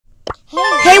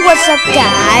What's up,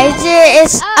 guys?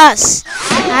 It's us.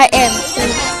 I am.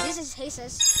 This is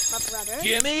Jesus, my brother.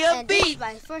 Give me a and this is beat.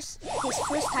 his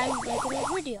first time making a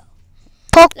video.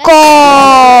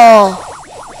 Poco.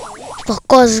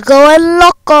 Poco's going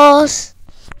locos.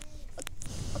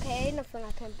 Okay, nothing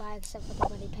I can buy except for the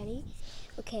money penny.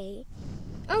 Okay,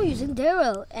 I'm using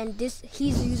Darryl, and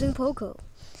he's using Poco.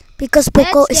 Because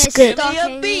Poco is good. Give me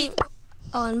a beat.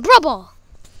 On Brawl.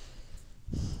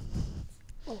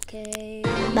 Okay.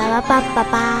 Ba ba ba ba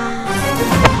ba.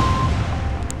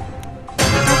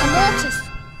 Mortis.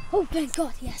 Oh thank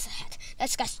God, yes I had.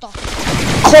 Let's get started.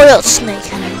 Coiled snake.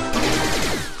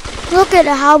 Look at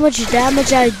how much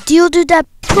damage I deal to that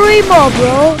Primo,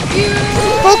 bro.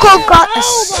 Poco got a.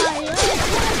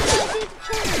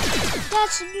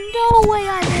 That's no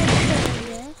way I did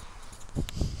it.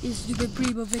 You stupid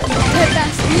Primo victim.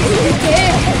 That's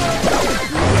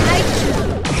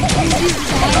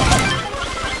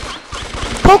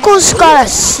Poco's got a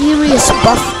serious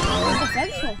buff.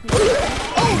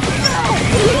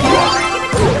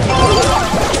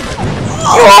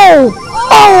 Oh!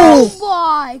 Oh!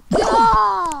 My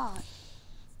God!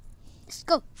 Let's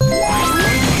go.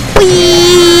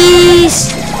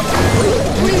 Please!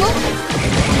 Primo.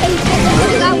 Hey,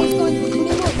 that was going to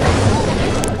Primo.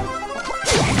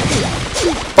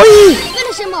 Oi!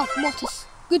 Finish him off, Mortis.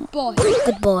 Good boy.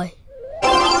 Good boy.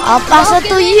 I'll pass it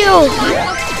to you.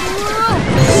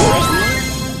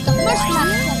 The first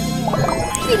match.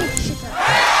 Finish it.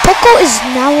 Poco is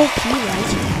now OP,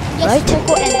 right? Yes, Right?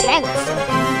 Poco and Hanks.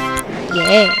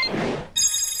 Yeah.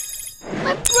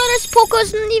 My brother's Poco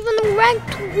isn't even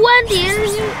ranked 20 and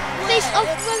he's face of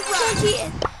rank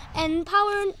 20 and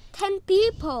power 10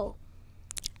 people.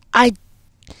 I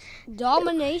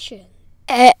Domination.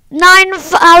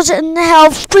 9,000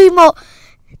 health Primo.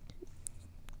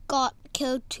 Got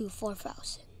killed to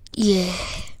 4,000. Yeah.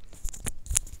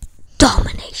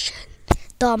 Domination.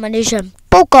 Domination.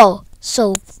 Poco.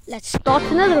 So Let's start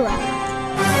another round.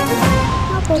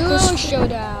 Duo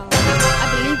showdown. I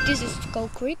believe this is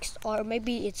Gold Creeks, or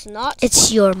maybe it's not.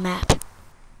 it's your map.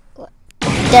 What?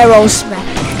 Darryl's map.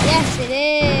 Yes, it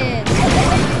is.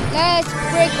 Let's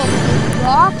break open the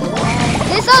block.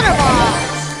 This other box.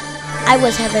 I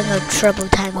was having a trouble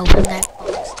time opening that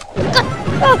box.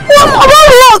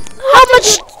 How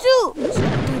much?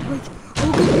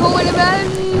 Go in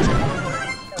event.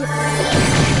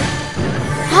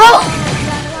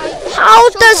 How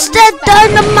does that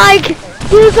dynamite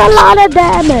use a lot of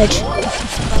damage?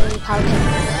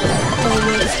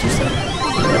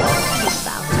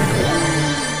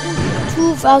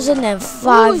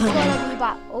 2,500.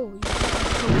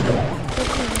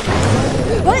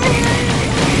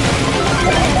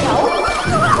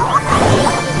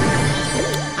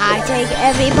 I take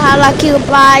every pile kill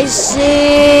by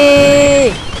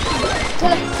sea.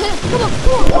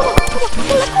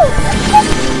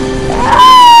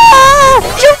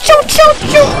 Shoot, shoot, shoot,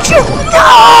 shoot, shoot.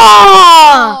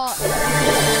 Ah!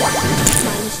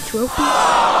 Minus trophy.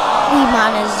 We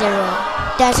minus 0.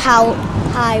 That's how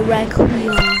high rank we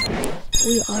are.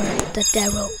 We are the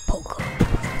Darryl Poco.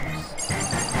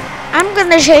 I'm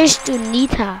gonna change to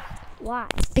Nita. Why?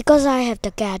 Because I have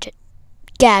the gadget.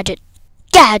 Gadget.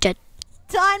 Gadget.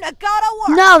 Time to go to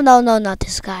work. No, not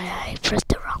this guy. I pressed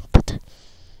the wrong button.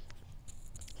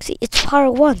 See, it's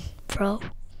part 1, bro.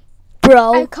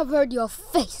 I covered your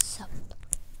face up.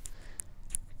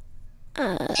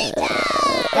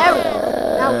 Darryl.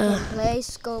 Now we can play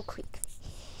Skull Creek,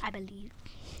 I believe.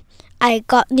 I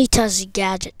got Nita's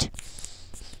gadget.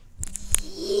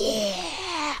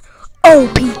 Yeah.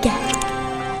 OP gadget.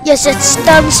 Yes, it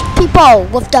stuns people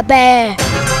with the bear.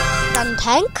 Stun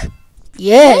tank?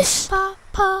 Yes.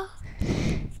 Papa.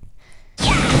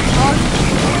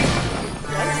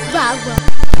 Bravo.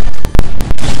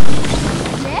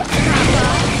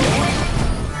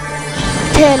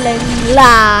 Telling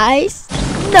lies.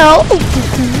 No.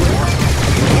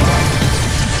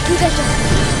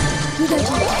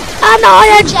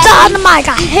 Annoying dynamite. I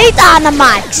hate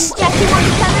dynamites.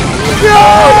 No.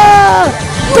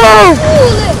 Go.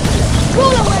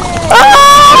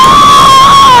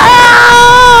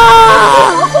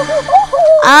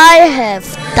 I have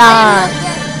done.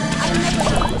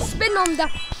 Spin on the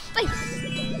face.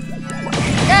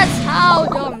 That's how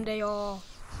dumb they are.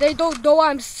 They don't know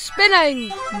I'm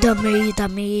spinning. Dummy,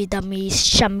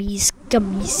 shummies,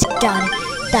 gummies, gun,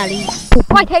 daddy, poop.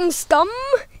 Fighting scum?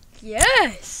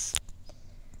 Yes.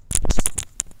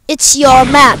 It's your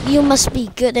map. You must be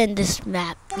good in this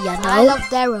map, you know? I love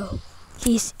Darryl.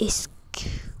 He's is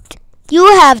cute. You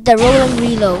have the roll and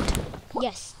reload.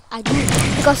 Yes, I do.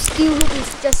 Because skill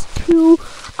is just too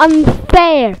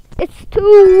unfair. It's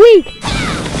too weak.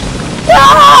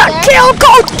 Kill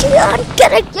Colt!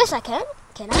 Get it! Yes, I can.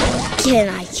 Can I? Can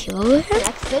I kill him?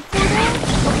 Exit for that?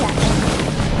 Okay.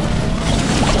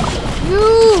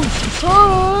 You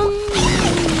come.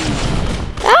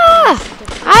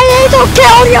 I need to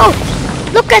kill you!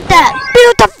 Look at that!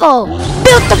 Beautiful!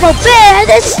 Beautiful bear!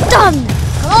 It's done!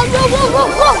 Come on, roll.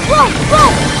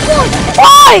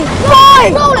 Why?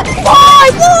 Roll it. Why?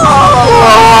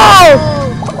 Whoa!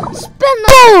 Spin the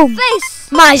Boom! face.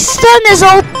 My stun is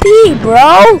OP,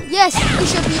 bro! Yes, it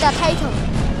should be the title.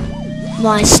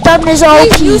 My stun is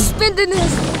OP! You spin in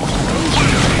his.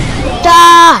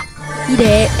 Da!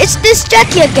 It's this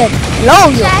Jackie again! Hello,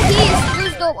 you! Jackie is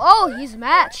moved up. Oh, he's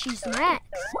mad. She's mad.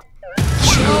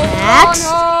 Max?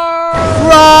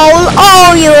 Roll!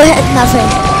 Oh, you hit nothing!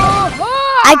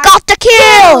 I got the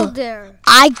kill! There.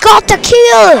 I got the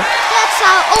kill! That's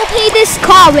how OP this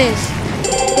car is.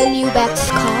 The new Bex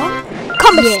car.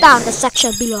 Comments Yes. down the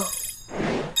section below.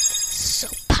 So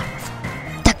powerful.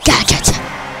 The gadget is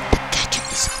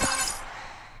so powerful.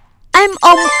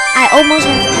 I almost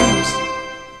have items.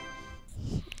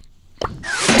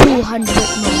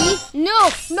 200 more.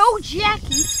 No,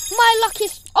 Jackie. My luck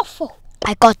is awful.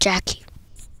 I got Jackie.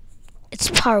 It's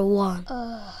power 1.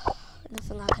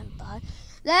 Nothing I can buy.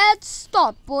 Let's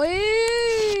start, boys.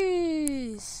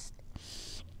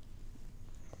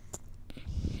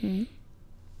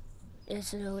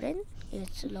 It's loading.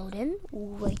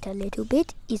 Wait a little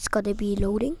bit. It's gonna be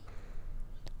loading.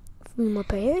 3 more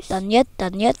players. Done yet. 3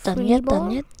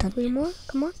 more.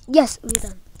 Come on. Yes, we're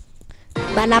done.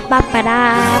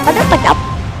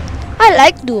 I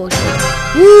like dual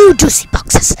shoot. Ooh, juicy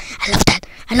boxes. I love that.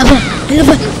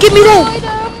 Give me that.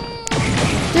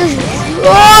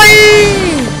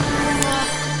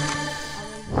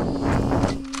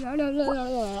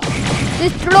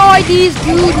 Destroy these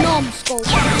two numbskulls.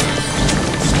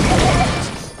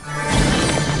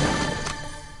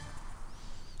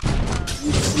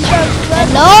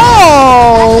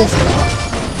 Hello.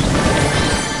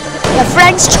 The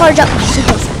friends charge up my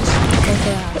super friends.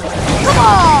 Come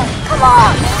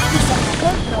on.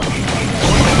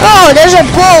 Oh, there's a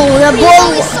bull. The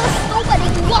bull. He's so stupid.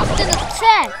 He walked in the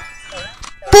track.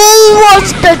 Bull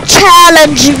wants to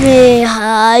challenge me.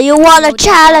 You want to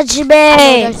challenge me?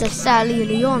 There's a Sally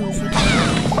Leon over there.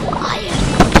 I am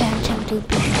pretending to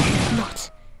be not.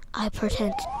 I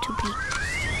pretend to be.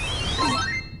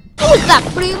 Who's that,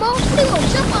 Primo?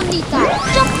 Jump on Nita.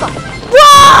 Jump on.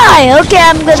 Why? Okay,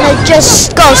 I'm gonna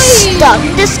just go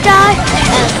stun this guy.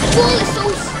 Bull is so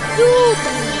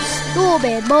stupid.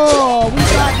 Stupid bull. We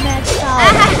got next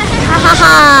time. Ha ha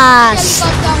ha.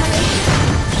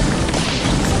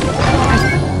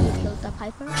 The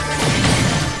Piper.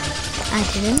 I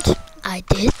didn't.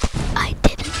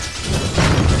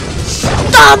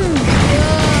 Stun!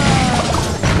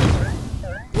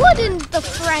 Wouldn't the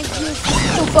Frank use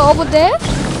to go over there?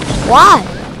 Why?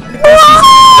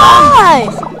 Why?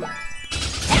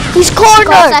 He's Because I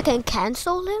cornered. can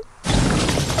cancel him.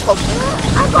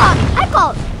 I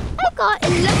got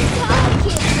 11 power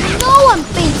cubes. No one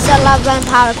beats 11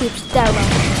 power cubes, Darryl.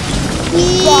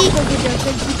 Brock over there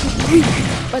can beat you,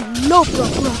 but no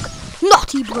Brock.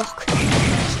 Naughty Brock.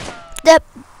 They're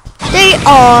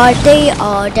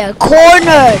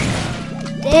cornered.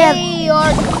 They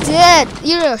are dead.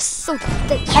 You're so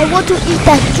dead. I want to eat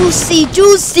that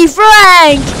juicy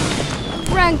Frank.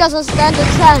 Frank doesn't stand a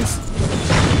chance.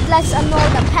 Let's annoy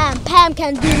the Pam. Pam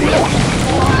can do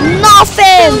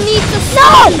Nothing. You need to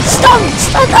Stun.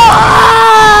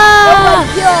 Ah!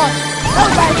 Oh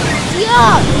my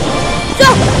god.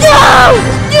 No!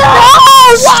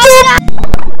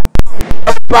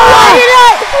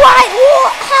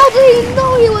 How did he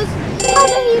know he was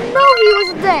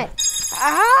dead?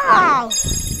 Ow!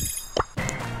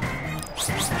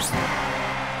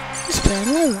 Let's play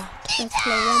another round. Let's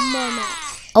play one more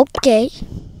match. Okay.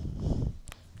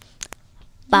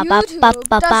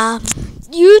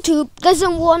 YouTube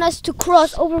doesn't want us to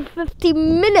cross over 50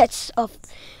 minutes of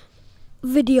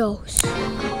videos.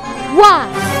 Why?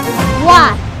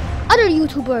 Other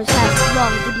YouTubers have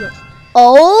long videos.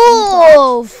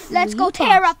 Oh, Let's go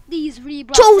tear up these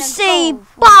rebroadcasts. juicy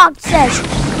boxes.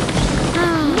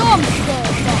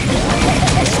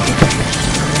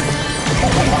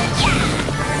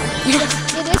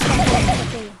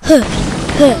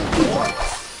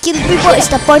 Kill people is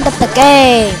the point of the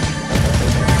game.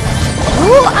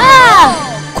 Ooh,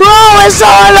 Crow is so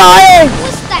annoying.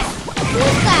 Who's that?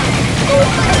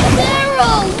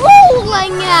 Darryl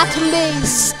rolling at me.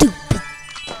 Stupid.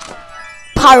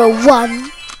 Power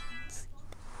 1.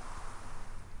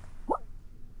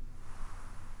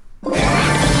 You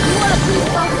wanna please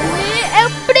talk to me, El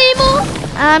Primo?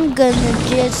 I'm gonna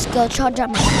just go charge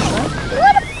up my power.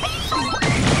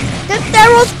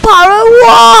 Darryl's power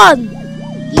 1!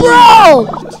 Bro!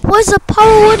 Where's the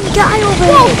power 1 guy over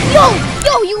here?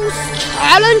 Yo, you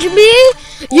challenge me?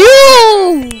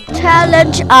 You!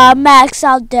 Challenge max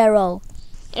out Darryl.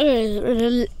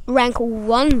 Rank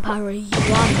 1 power 1.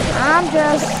 I'm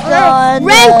just gonna...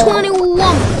 Rank 21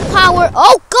 power.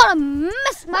 Oh god, I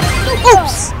missed my super.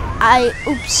 Oops! I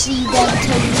oopsie then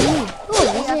to you.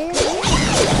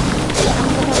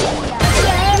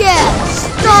 Yeah!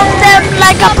 Stop them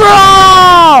like a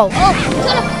pro!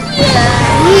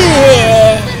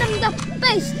 Yeah! Send them the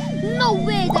face. No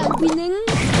way they're winning.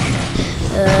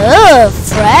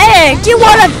 Frank, you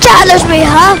wanna challenge me,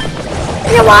 huh?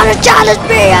 You wanna challenge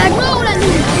me? Rolling.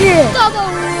 Yeah. Double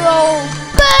roll,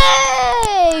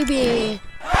 baby.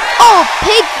 Oh,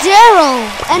 pick Darryl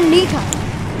And Nita.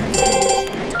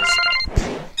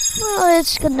 Well,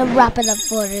 it's gonna wrap it up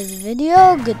for this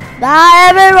video. Goodbye,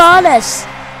 everyone.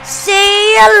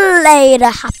 See you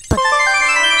later.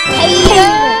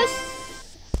 Hater.